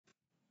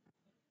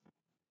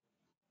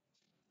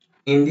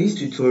In this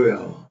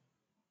tutorial,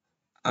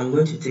 I'm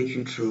going to take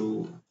you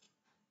through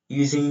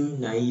using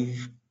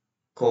naive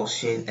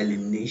Gaussian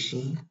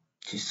elimination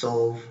to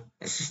solve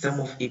a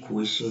system of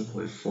equations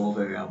with four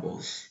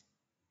variables.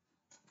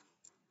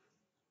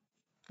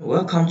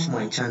 Welcome to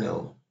my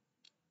channel.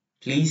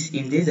 Please,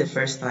 if this is the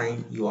first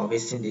time you are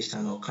visiting this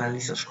channel,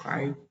 kindly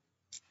subscribe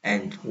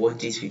and watch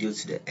this video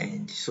to the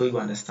end so you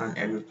understand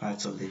every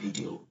part of the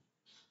video.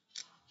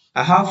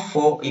 I have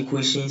four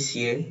equations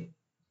here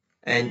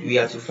and we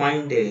are to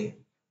find the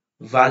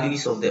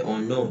values of the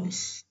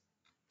unknowns.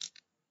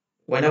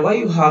 Whenever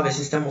you have a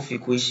system of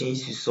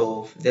equations to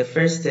solve, the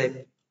first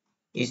step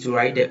is to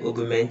write the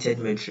augmented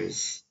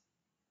matrix.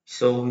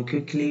 So we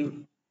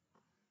quickly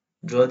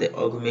draw the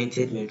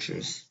augmented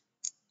matrix.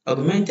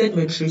 Augmented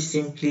matrix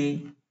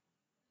simply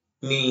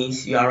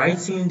means you are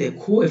writing the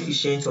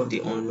coefficients of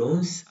the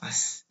unknowns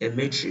as a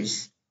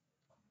matrix.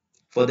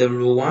 For the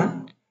row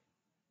 1,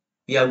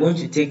 we are going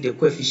to take the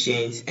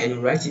coefficients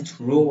and write it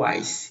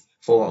row-wise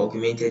for our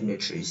augmented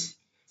matrix.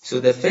 So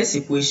the first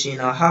equation,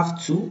 I'll have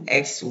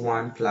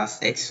 2x1 plus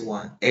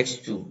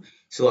x2.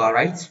 So I'll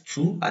write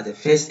 2 as the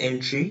first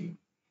entry.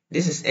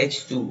 This is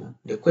x2,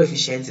 the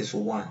coefficient is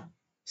 1.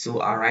 So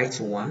I'll write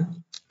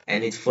 1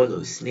 and it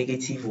follows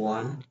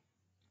 -1,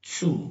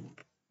 2.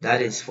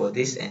 That is for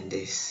this and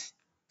this.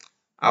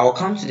 I'll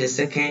come to the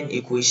second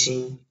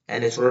equation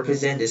and it will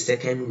represent the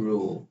second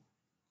row.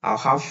 I'll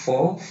have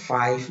 4,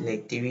 5,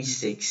 -3,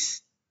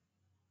 6.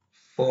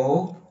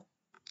 4,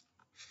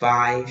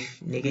 5,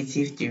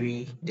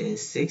 -3, then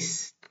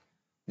 6.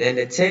 Then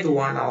the third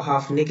one, I'll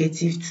have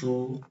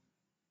 -2,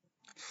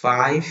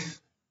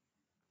 5,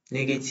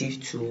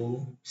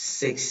 -2,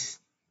 6.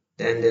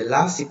 Then the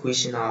last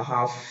equation, I'll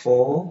have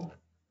 4,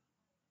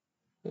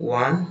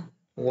 1,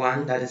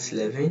 1, that is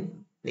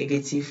 11,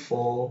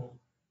 -4,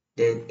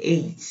 then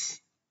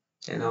 8.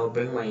 Then I'll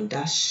bring my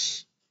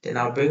dash. Then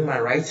I'll bring my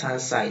right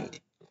hand side.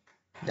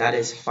 That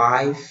is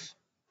 5,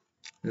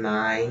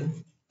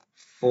 9,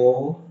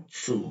 4,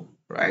 2,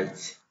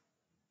 right?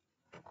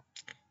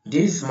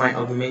 This is my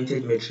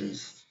augmented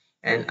matrix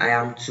and I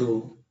am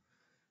to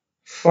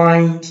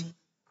find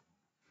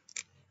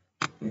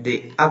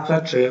the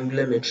upper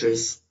triangular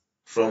matrix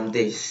from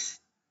this.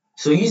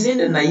 So using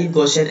the naive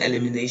Gaussian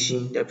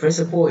elimination, the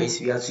principle is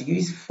we have to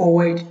use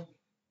forward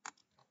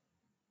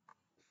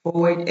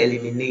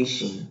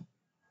elimination.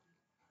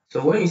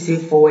 So when you say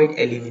forward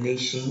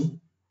elimination,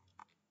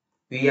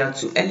 we have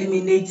to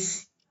eliminate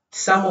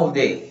some of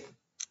the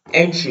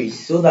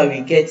entries so that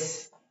we get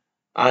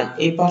an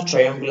upper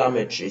triangular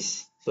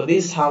matrix. So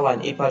this is how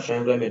an upper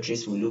triangular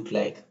matrix will look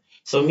like.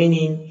 So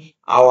meaning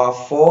our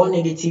 4,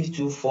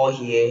 -2, 4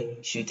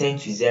 here should tend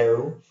to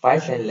 0,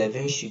 5 and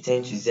 11 should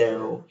tend to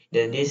 0,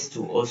 then this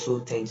to also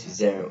tend to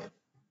 0.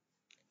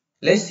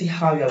 Let's see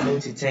how we are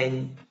going to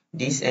turn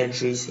these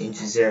entries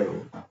into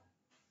 0.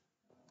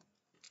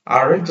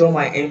 I'll redraw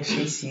my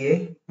entries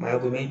here, my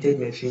augmented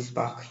matrix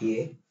back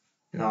here,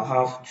 and I'll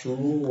have 2,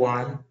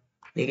 1,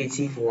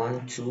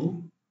 -1,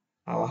 2.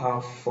 I'll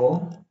have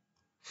 4,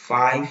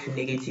 5,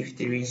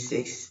 -3,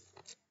 6.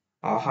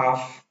 I'll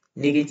have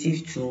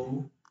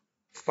 -2,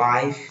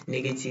 5,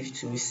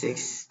 -2,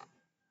 6.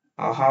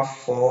 I'll have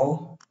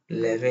 4,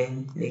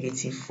 11,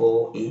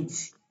 -4,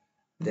 8.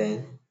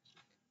 Then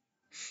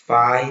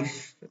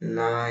 5,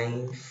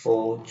 9,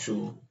 4,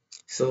 2.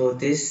 So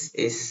this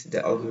is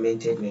the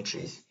augmented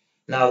matrix.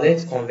 Now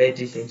let's convert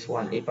this into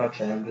an upper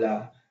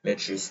triangular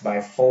matrix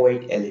by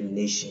forward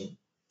elimination.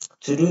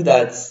 To do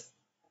that,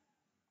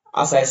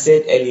 as I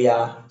said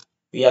earlier,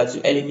 we have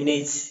to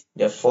eliminate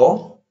the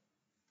 4,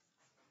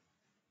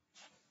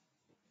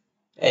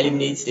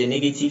 eliminate the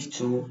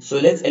 -2. So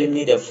let's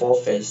eliminate the 4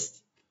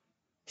 first.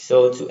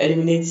 So to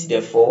eliminate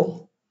the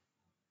 4,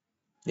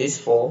 this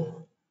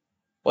 4,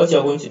 what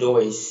you're going to do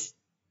is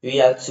we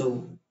have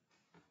to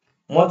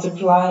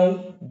multiply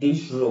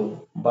this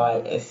row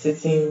by a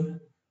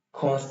certain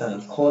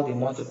constant called the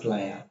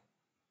multiplier.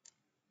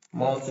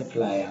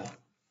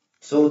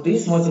 So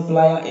this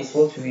multiplier is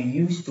what we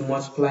use to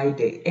multiply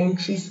the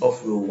entries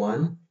of row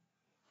 1.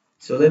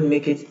 So let me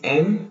make it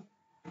m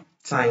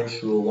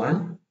times row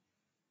 1.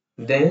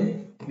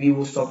 Then we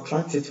will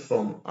subtract it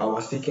from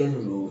our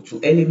second row to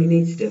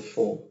eliminate the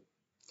 4.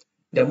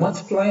 The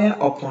multiplier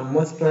upon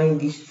multiplying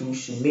these two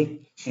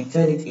should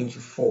turn it into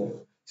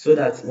 4, so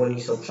that when you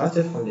subtract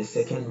it from the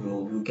second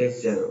row, you get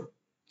 0.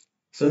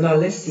 So now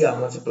let's see our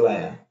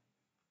multiplier.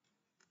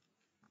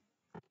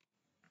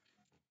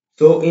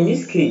 So in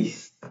this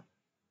case,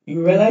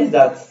 you realize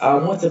that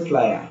our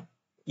multiplier,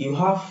 you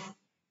have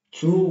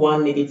 2,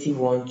 1,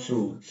 -1,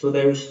 2. So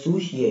there is 2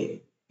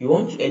 here. You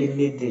want to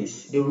eliminate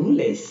this. The rule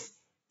is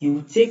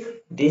you take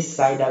this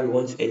side that we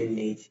want to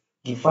eliminate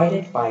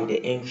divided by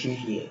the entry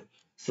here.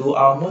 So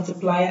our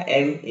multiplier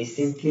m is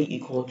simply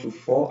equal to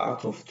 4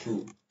 out of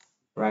 2,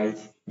 right?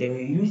 Then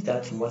we use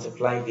that to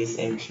multiply these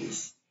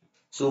entries.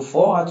 So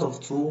 4 out of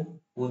 2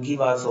 will give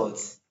us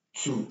what?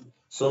 2.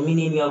 So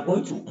meaning you are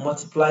going to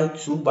multiply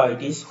 2 by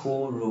this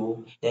whole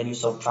row, then you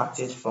subtract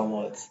it from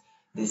what?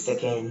 The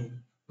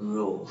second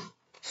row.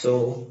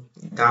 So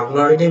the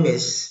algorithm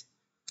is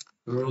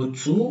row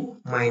 2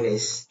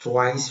 minus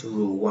twice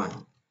row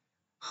 1.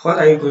 What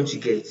are you going to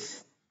get?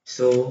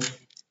 So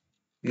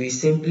we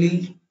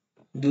simply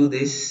do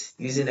this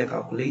using a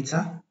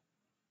calculator.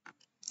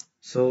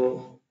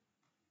 So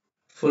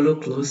follow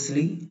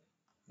closely.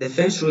 The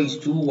first row is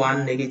 2,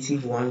 1,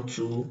 negative 1,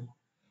 2.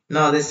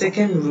 Now the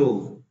second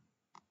row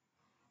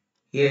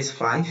here is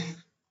 5.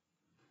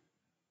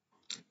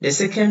 The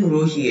second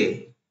row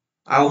here,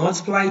 I'll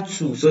multiply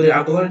 2. So the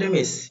algorithm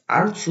is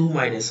R2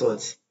 minus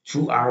what?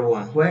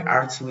 2R1, where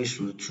R2 is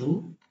row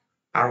 2,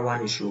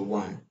 R1 is row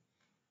 1.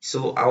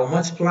 So I'll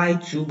multiply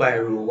 2 by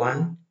row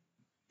 1,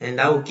 and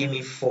that will give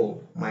me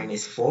 4.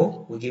 Minus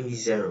 4 will give me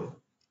 0.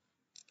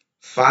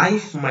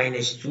 5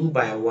 minus 2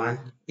 by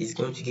 1 is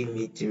going to give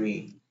me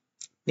 3.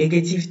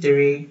 Negative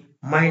 3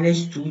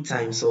 minus 2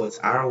 times what?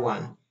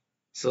 R1.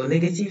 So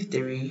negative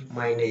 3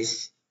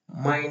 minus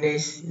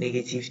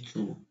negative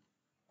 2.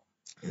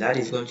 And that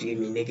is going to give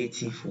me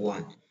negative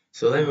 1.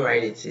 So let me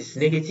write it. It's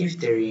negative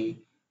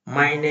 3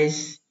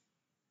 minus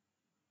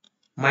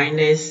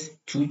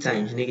 2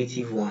 times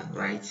negative 1,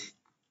 right?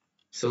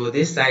 So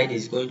this side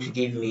is going to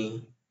give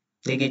me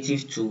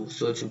negative 2.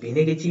 So to be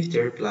negative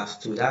 3 plus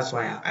 2, that's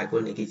why I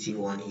got negative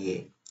 1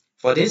 here.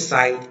 For this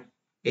side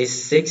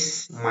is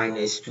 6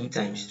 minus 2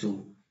 times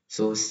 2.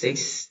 So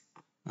 6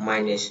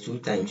 minus 2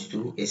 times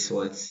 2 is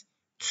what?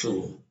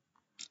 2.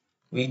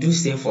 We do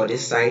same for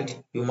this side.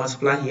 You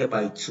multiply here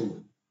by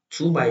 2.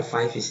 2 by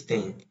 5 is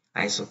 10.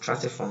 I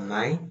subtract it from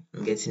 9.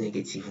 I'm getting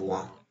negative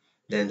 1.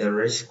 Then the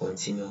rest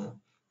continue.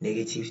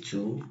 Negative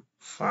 2,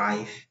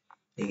 5,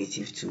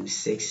 negative 2,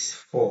 6,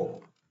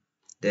 4.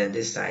 Then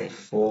this side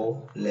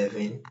 4,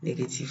 11,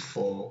 negative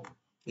 4,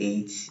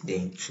 8,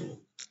 then 2.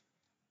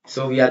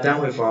 So we are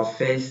done with our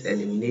first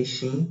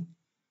elimination.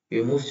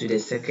 We move to the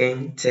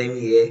second term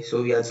here.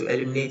 So we have to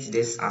eliminate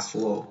this as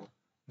well,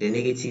 the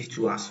negative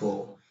 2 as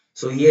well.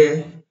 So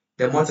here,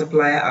 the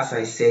multiplier, as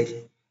I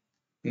said,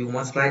 we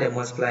multiply the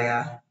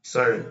multiplier.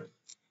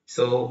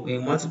 So we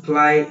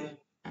multiply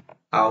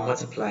our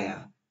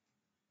multiplier.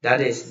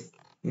 That is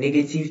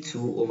negative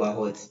 2 over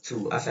what?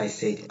 2. As I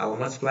said, our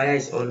multiplier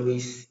is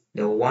always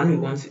the one we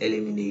want to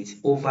eliminate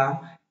over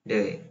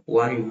the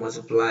one we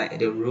multiply,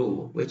 the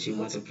row which we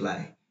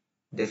multiply,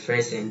 the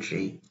first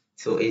entry.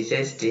 So it's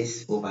just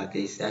this over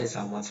this. That is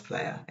our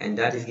multiplier. And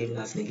that is giving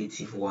us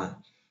negative 1.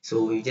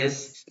 So we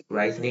just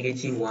write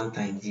negative 1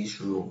 times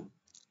this row.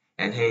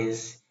 And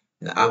hence,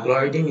 the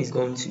algorithm is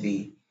going to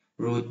be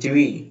row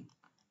 3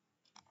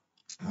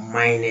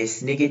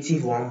 minus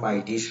negative 1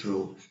 by this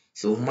row.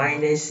 So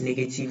minus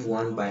negative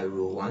 1 by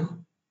row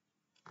 1,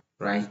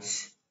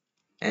 right?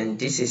 And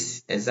this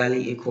is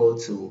exactly equal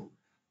to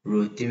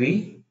row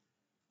 3.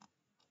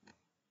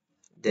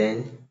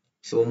 Then,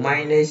 so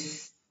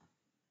minus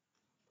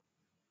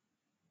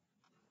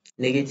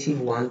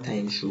negative 1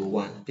 times row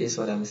 1. This is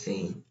what I'm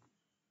saying.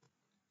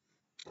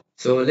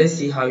 So let's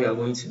see how you are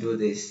going to do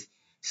this.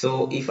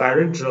 So if I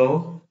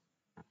redraw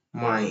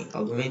my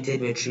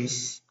augmented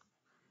matrix,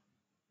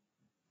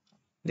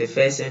 the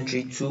first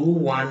entry 2,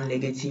 1,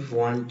 negative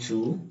 1,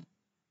 2.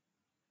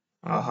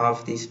 I'll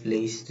have this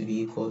place to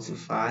be equal to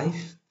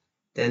 5.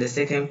 Then the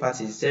second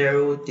part is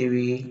 0,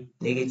 3,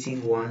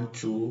 negative 1,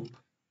 2.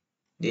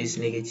 This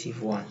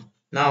negative 1.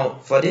 Now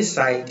for this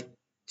side,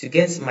 to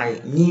get my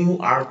new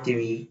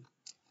R3,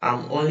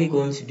 I'm only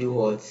going to do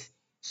what?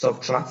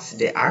 Subtract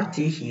the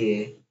R3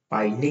 here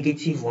by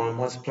negative 1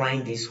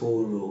 multiplying this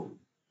whole row.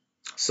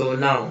 So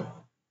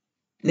now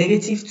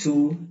negative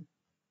 2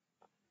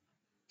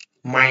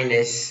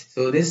 minus,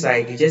 so this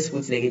side you just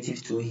put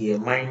negative 2 here,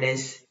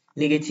 minus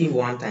negative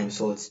 1 times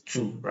what?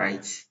 2,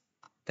 right?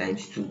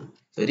 Times 2.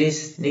 So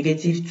this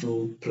negative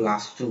 2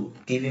 plus 2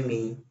 giving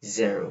me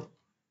 0.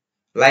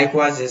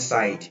 Likewise this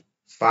side,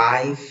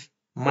 5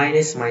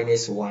 minus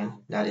minus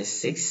 1, that is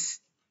 6.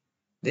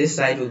 This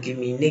side will give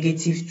me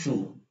negative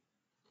 2.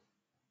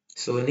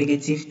 So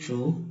negative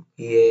 2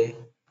 here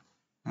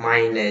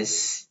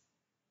minus,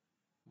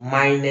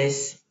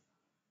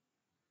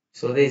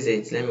 so this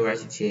is it. Let me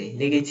write it here.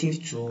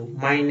 Negative 2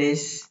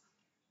 minus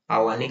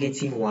our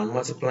negative 1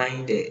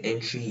 multiplying the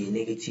entry here,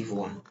 negative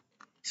 1.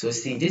 So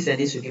see, this and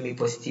this will give me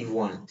positive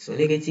 1. So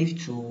negative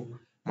 2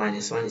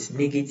 minus 1 is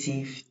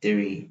negative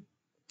 3.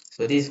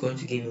 So this is going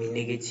to give me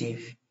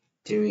negative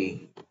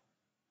 3.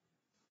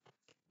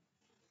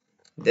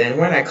 Then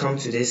when I come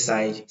to this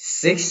side,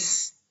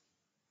 6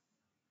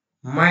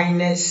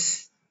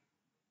 minus,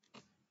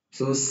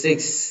 so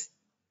 6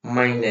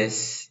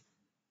 minus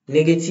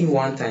negative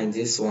 1 times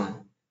this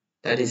one,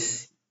 that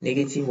is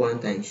negative 1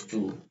 times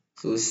 2.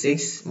 So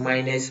 6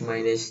 minus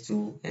minus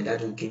 2, and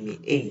that will give me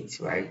 8,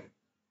 right?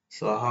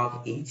 So I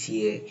have 8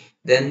 here.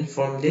 Then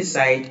from this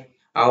side,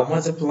 I'll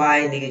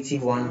multiply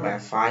negative 1 by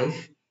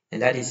 5,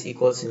 and that is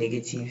equal to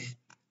negative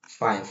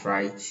 5,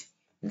 right?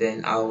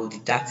 Then I will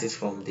deduct it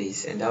from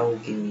this, and that will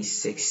give me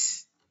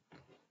 6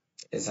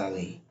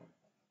 exactly.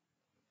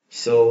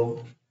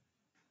 So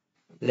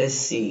let's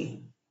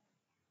see.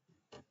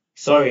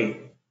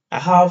 Sorry, I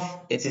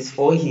have, it is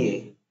 4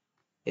 here.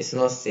 It's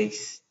not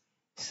 6.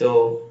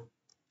 So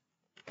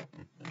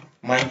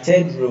my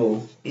third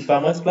row, if I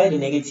multiply the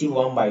negative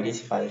 1 by this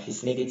 5,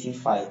 it's negative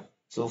 5.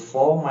 So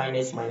 4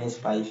 minus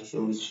 5,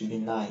 so it should be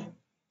 9.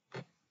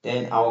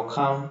 Then I'll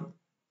come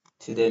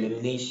to the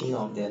elimination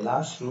of the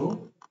last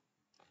row.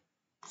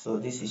 So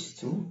this is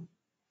 2.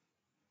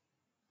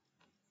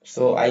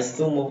 So I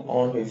still move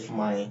on with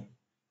my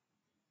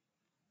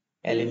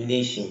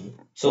elimination.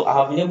 So I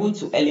have been able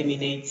to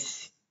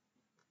eliminate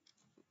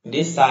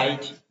this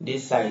side,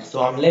 this side.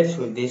 So I'm left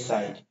with this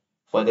side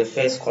for the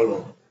first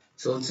column.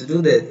 So to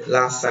do the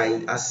last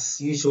side,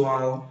 as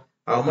usual,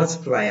 our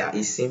multiplier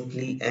is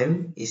simply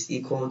m is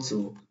equal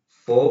to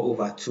 4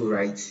 over 2,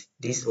 right?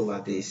 This over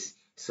this.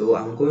 So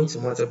I'm going to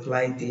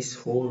multiply this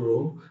whole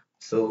row.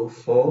 So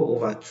 4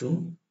 over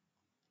 2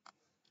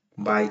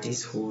 by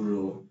this whole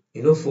row.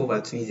 4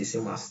 over 2 is the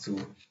same as 2.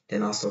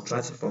 Then I'll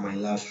subtract it from my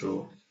last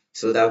row.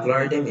 So the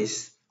algorithm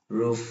is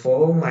row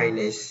 4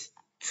 minus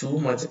 2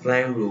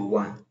 multiplying row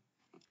 1.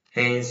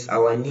 Hence,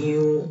 our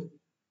new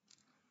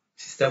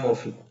system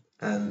of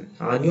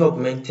our new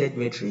augmented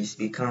matrix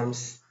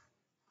becomes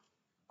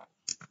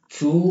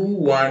 2,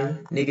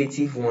 1,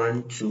 negative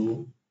 1,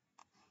 2,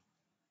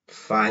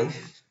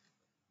 5.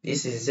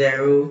 This is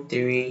 0,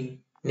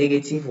 3,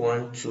 negative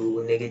 1,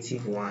 2,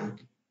 negative 1,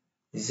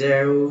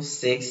 0,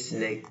 6,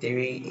 3,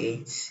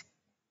 8,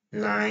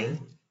 9.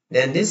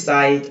 Then this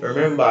side,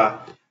 remember,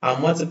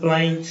 I'm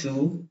multiplying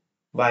 2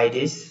 by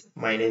this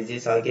minus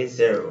this, I'll get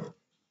 0.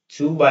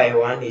 2 by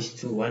 1 is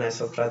 2. When I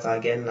subtract,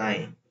 I'll get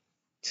 9.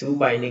 2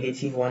 by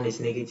negative 1 is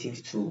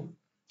negative 2.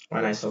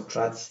 When I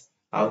subtract,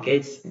 I'll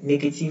get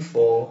negative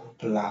 4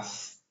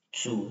 plus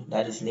 2.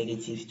 That is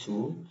negative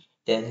 2.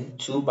 Then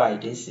 2 by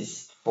this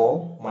is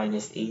 4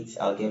 minus 8.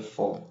 I'll get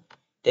 4.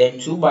 Then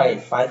 2 by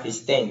 5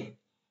 is 10.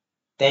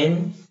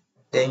 10.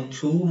 Then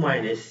 2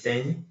 minus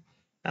 10.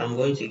 I'm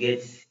going to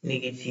get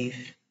negative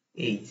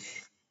 8.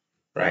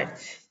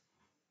 Right.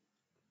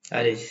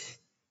 That is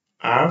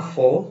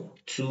R4,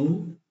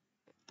 2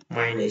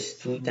 minus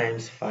 2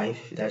 times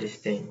 5, that is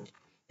 10,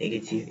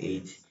 negative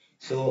 8.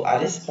 So at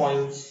this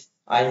point,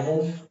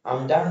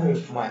 I'm done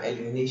with my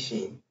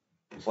elimination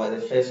for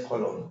the first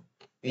column.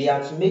 We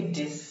have to make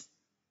this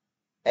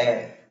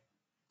an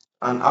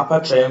upper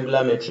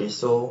triangular matrix,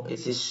 so it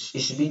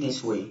should be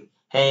this way.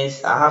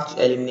 Hence, I have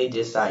to eliminate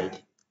this side.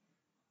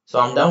 So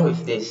I'm done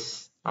with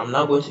this. I'm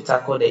now going to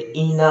tackle the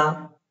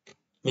inner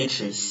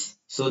matrix.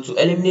 So to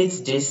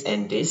eliminate this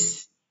and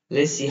this,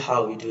 let's see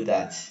how we do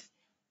that.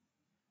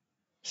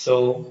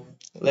 So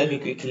let me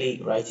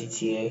quickly write it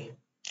here.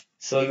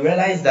 So you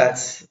realize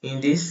that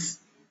in this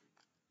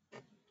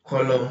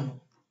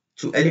column,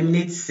 to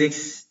eliminate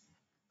 6,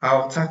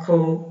 I'll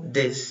tackle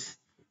this.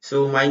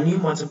 So my new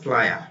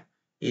multiplier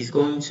is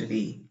going to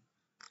be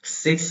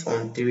 6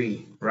 on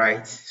 3,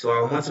 right? So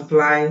I'll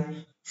multiply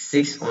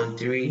 6 on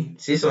 3.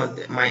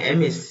 My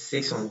m is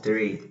 6 on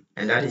 3,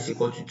 and that is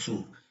equal to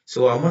 2.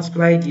 So I'll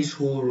multiply this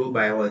whole row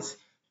by what?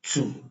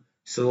 2.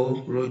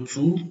 So row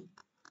 2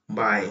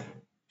 by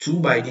 2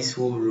 by this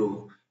whole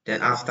row.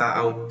 Then after,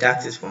 I'll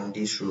deduct it from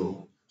this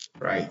row,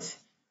 right?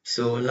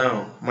 So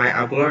now my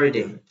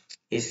algorithm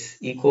is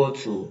equal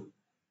to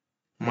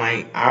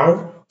my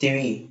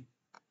R3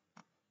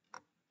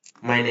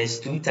 minus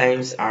 2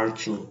 times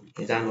R2.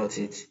 Is that not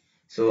it?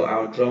 So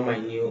I'll draw my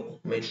new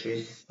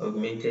matrix,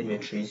 augmented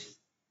matrix,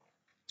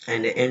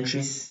 and the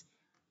entries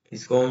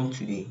is going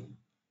to be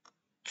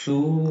 2,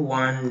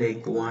 1,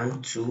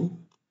 1, 2,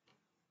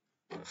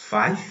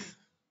 5,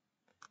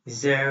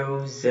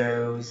 0,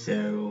 0,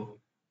 0,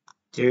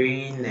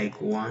 3,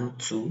 1,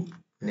 2,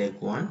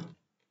 1.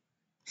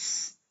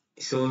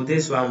 So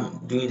this is why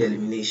I'm doing the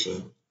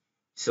elimination.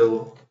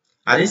 So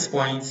at this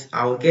point,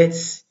 I'll get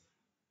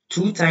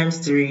 2 times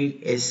 3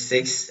 is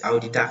 6. I'll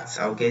deduct,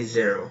 I'll get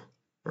 0,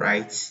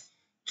 right?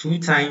 2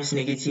 times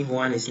negative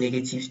 1 is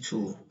negative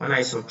 2. When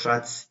I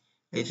subtract,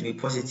 it will be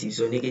positive,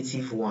 so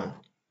negative 1.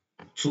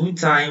 2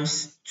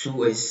 times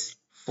 2 is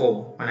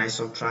 4. When I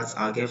subtract,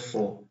 I'll get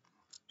 4.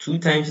 2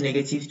 times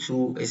negative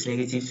 2 is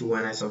negative 2.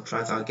 When I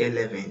subtract, I'll get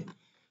 11.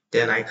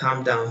 Then I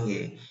come down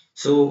here.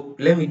 So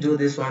let me do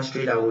this one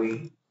straight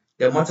away.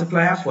 The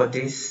multiplier for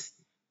this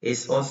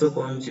is also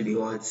going to be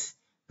what?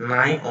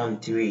 9 on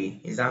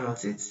 3. Is that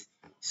not it?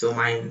 So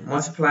my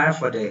multiplier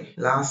for the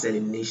last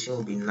elimination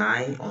will be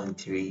 9 on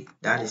 3.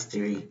 That is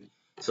 3.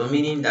 So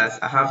meaning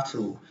that I have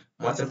to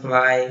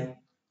multiply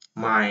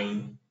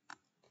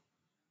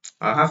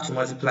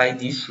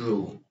this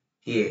row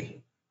here,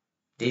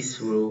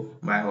 this row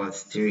by what?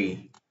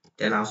 3.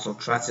 Then I'll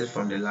subtract it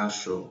from the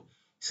last row.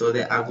 So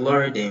the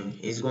algorithm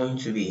is going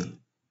to be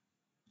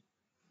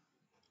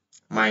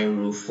my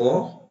row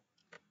 4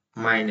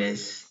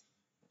 minus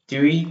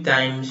 3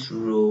 times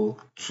row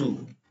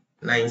 2.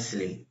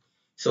 Nicely.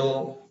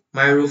 So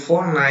my row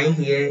 4, 9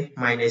 here,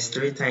 minus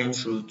 3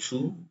 times row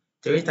 2.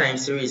 3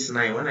 times 3 is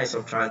 9. When I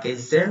subtract,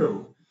 it's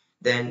 0.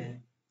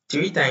 Then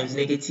 3 times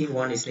negative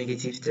 1 is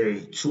negative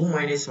 3. 2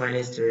 minus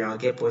 3, I'll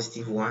get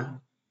positive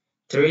 1.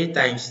 3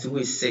 times 2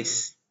 is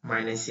 6.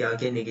 Minus here, I'll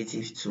get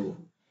negative 2.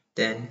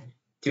 Then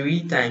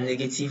 3 times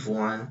negative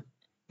 1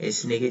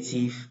 is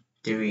negative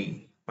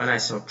 3. When I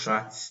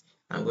subtract,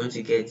 I'm going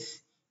to get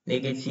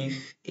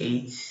negative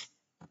 8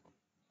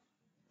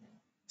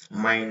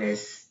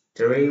 minus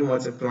 3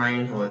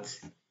 multiplying what?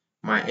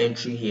 My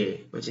entry here,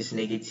 which is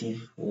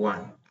negative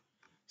 1.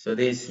 So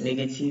this is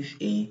negative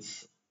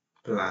 8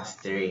 plus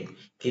 3,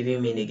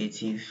 giving me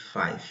negative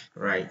 5,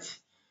 right?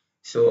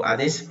 So at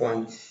this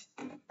point,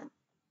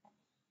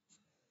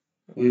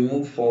 we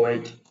move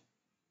forward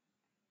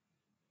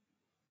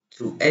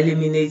to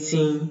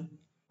eliminating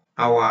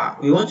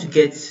we want to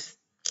get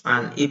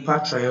an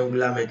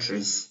triangular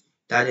matrix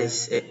that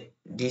is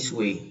this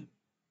way.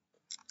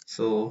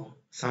 So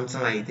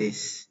something like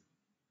this.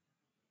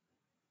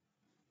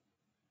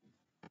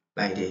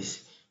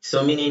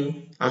 So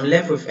meaning I'm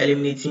left with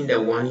eliminating the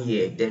 1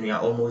 here, then we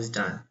are almost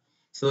done.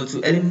 So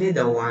to eliminate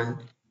the 1,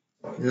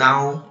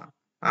 now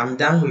I'm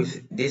done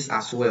with this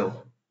as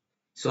well.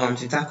 So I'm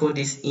to tackle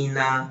this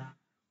inner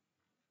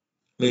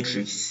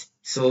matrix.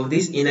 So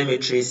this inner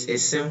matrix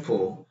is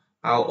simple.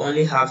 I'll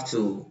only have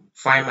to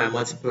find my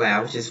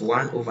multiplier, which is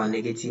 1 over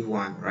negative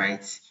 1,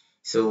 right?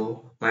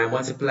 So my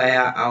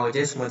multiplier, I'll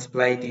just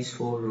multiply this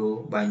whole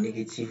row by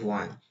negative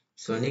 1.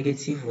 So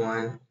negative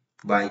 1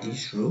 by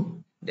this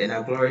row. Then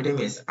algorithm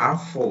is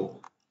R4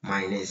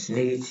 minus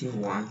negative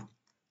 1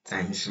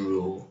 times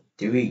row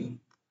 3.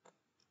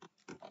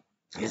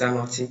 Is that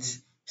not it?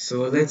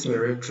 So let me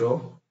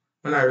redraw.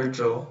 When I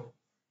redraw,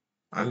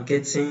 I'm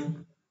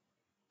getting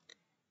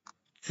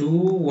 2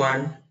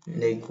 1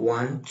 neg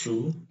 1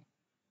 2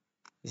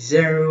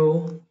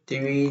 0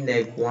 3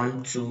 neg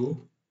 1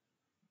 2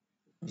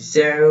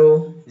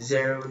 0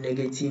 0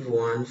 negative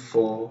 1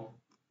 4.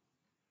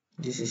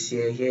 This is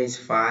here is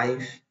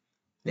 5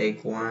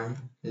 neg 1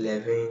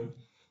 11.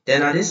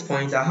 Then at this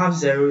point I have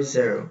 0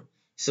 0.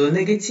 So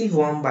negative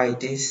 1 by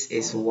this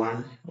is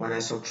 1. When I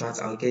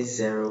subtract, I'll get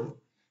 0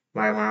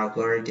 by my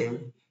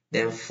algorithm.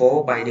 Then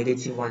 4 by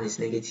negative 1 is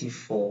negative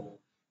 4.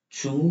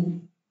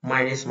 2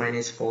 minus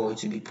minus 4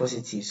 to be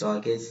positive, so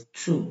I'll get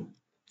 2.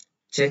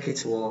 Check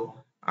it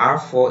well.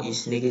 R4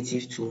 is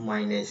negative 2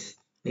 minus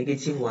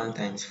negative 1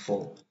 times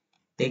 4.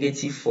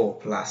 Negative 4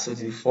 plus, so it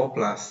will be 4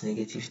 plus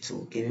negative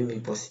 2, giving me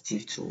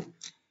positive 2.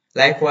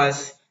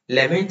 Likewise,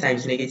 11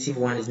 times negative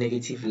 1 is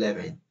negative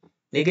 11.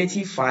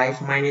 Negative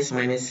 5 minus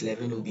minus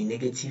 11 will be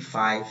negative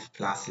 5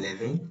 plus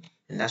 11,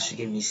 and that should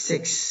give me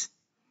 6.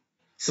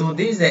 So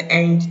this is the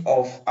end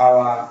of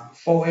our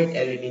forward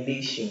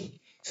elimination.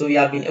 So we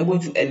have been able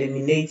to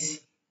eliminate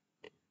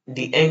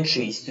the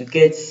entries to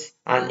get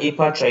an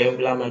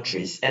triangular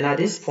matrix, and at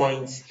this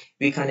point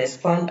we can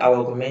expand our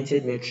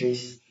augmented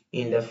matrix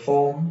in the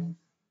form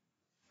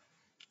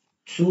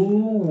 2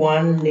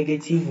 1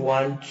 negative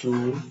 1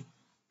 2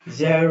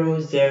 0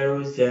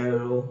 0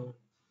 0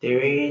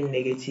 3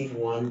 negative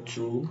 1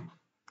 2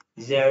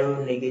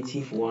 0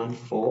 negative 1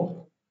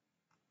 4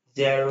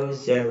 0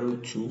 0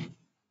 2,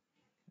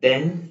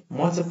 then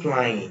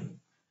multiplying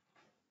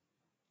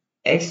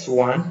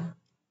x1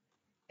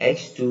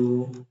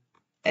 x2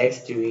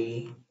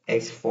 x3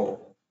 x4,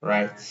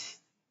 right,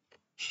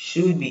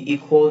 should be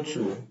equal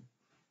to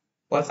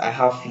what I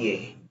have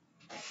here: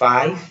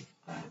 5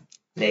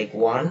 neg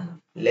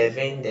 1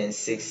 11, then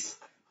 6,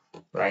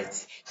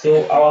 right?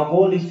 So our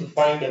goal is to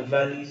find the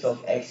values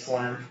of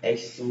x1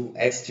 x2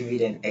 x3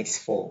 then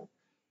x4.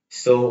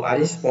 So at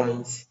this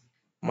point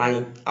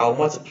I'll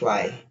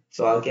multiply,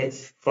 so I'll get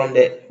from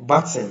the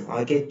bottom,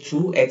 I'll get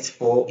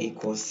 2x4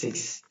 equals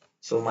 6.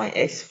 So my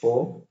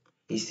x4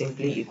 is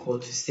simply equal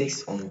to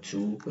 6 on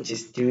 2, which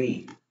is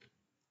 3.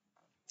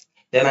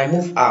 Then I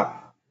move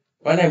up.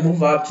 When I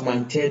move up to my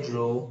third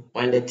row,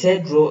 when the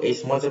third row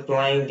is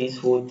multiplying this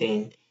whole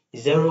thing,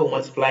 0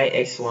 multiply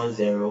x1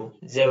 0,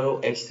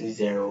 0 x2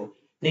 0,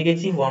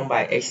 negative 1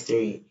 by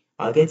x3,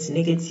 I'll get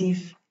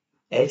negative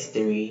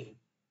x3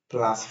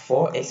 plus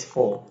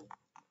 4x4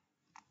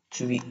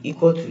 to be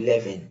equal to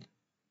 11.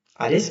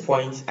 At this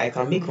point, I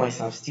can make my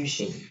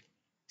substitution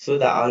so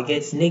that I'll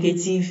get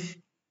negative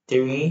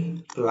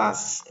 3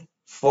 plus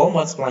 4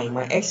 multiplying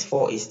my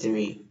x4 is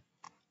 3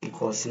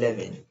 equals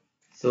 11.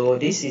 So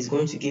this is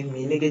going to give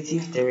me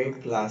negative 3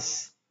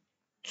 plus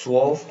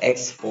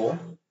 12x4.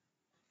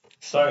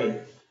 Sorry,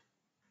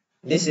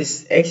 this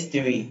is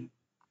x3.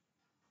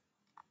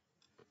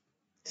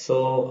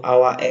 So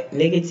our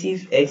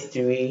negative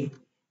x3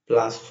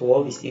 plus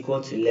 12 is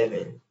equal to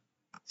 11.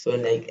 So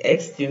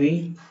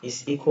x3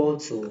 is equal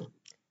to,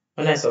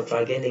 when I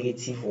subtract, I get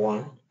negative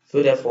 1.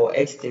 So therefore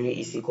x3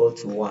 is equal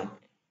to 1.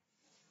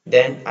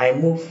 Then I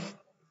move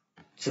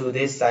to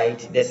this side,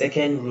 the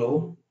second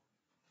row.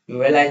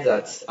 You realize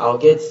that I'll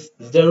get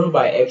 0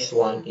 by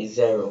x1 is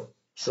 0.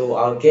 So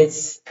I'll get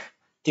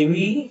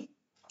 3x2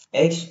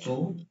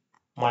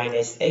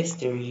 minus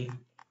x3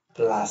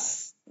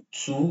 plus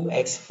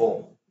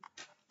 2x4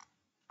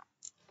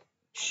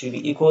 should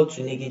be equal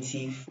to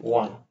negative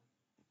 1.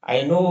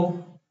 I don't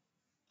know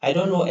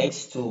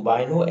x2, but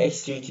I know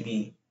x3 to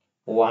be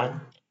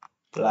 1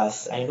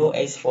 plus I know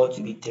x4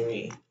 to be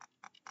 3.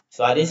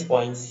 So at this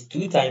point,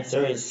 2 times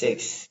 0 is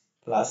 6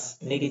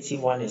 plus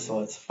negative 1 is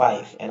what?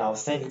 5, and I'll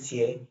send it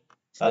here.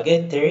 So I'll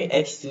get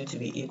 3x2 to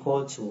be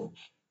equal to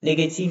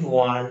negative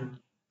 1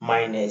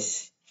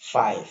 minus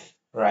 5,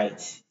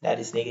 right? That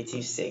is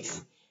negative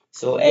 6.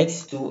 So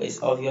x2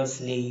 is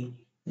obviously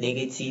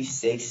negative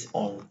 6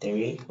 on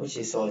 3, which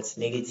is what?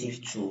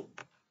 Negative 2.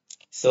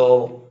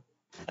 So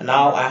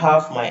now I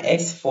have my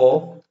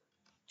x4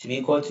 to be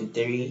equal to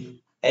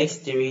 3,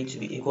 x3 to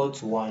be equal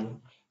to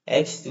 1,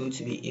 x2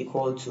 to be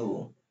equal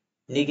to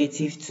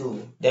negative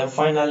 2. Then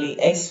finally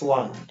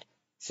x1.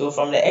 So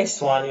from the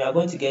x1, we are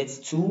going to get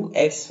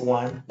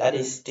 2x1, that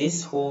is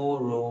this whole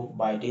row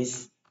by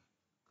this,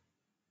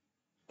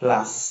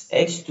 plus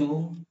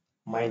x2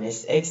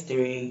 minus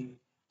x3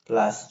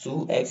 plus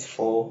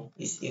 2x4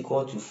 is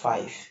equal to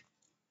 5.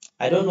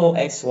 I don't know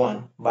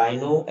x1, but I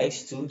know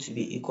x2 to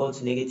be equal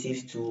to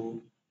negative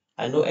 2.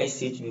 I know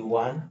x3 to be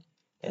 1,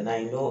 and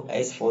I know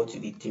x4 to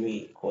be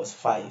 3 equals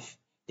 5.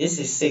 This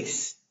is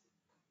 6,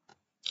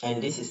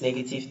 and this is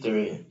negative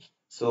 3.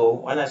 So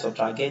when I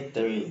subtract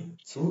 3,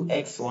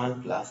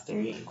 2x1 plus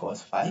 3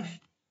 equals 5.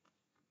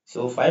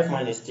 So 5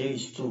 minus 3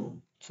 is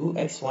 2.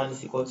 2x1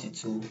 is equal to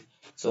 2.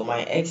 So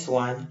my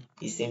x1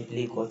 is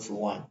simply equal to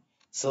 1.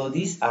 So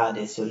these are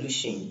the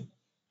solution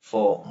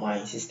for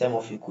my system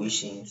of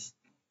equations.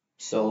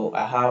 So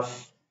I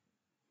have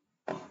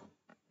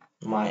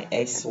my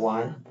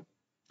x1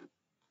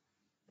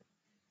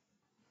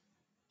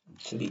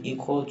 to be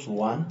equal to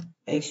 1,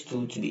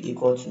 x2 to be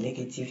equal to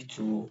negative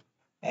 2,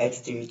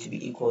 x3 to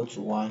be equal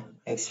to 1,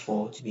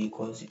 x4 to be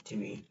equal to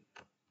 3.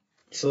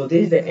 So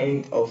this is the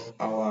end of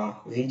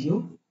our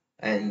video,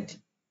 and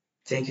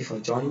thank you for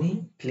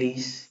joining.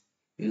 Please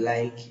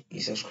like,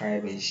 you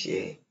subscribe and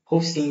share.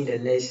 Hope seeing the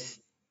next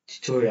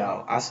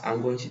tutorial as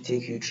I'm going to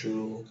take you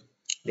through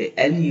the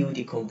LU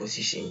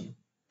decomposition.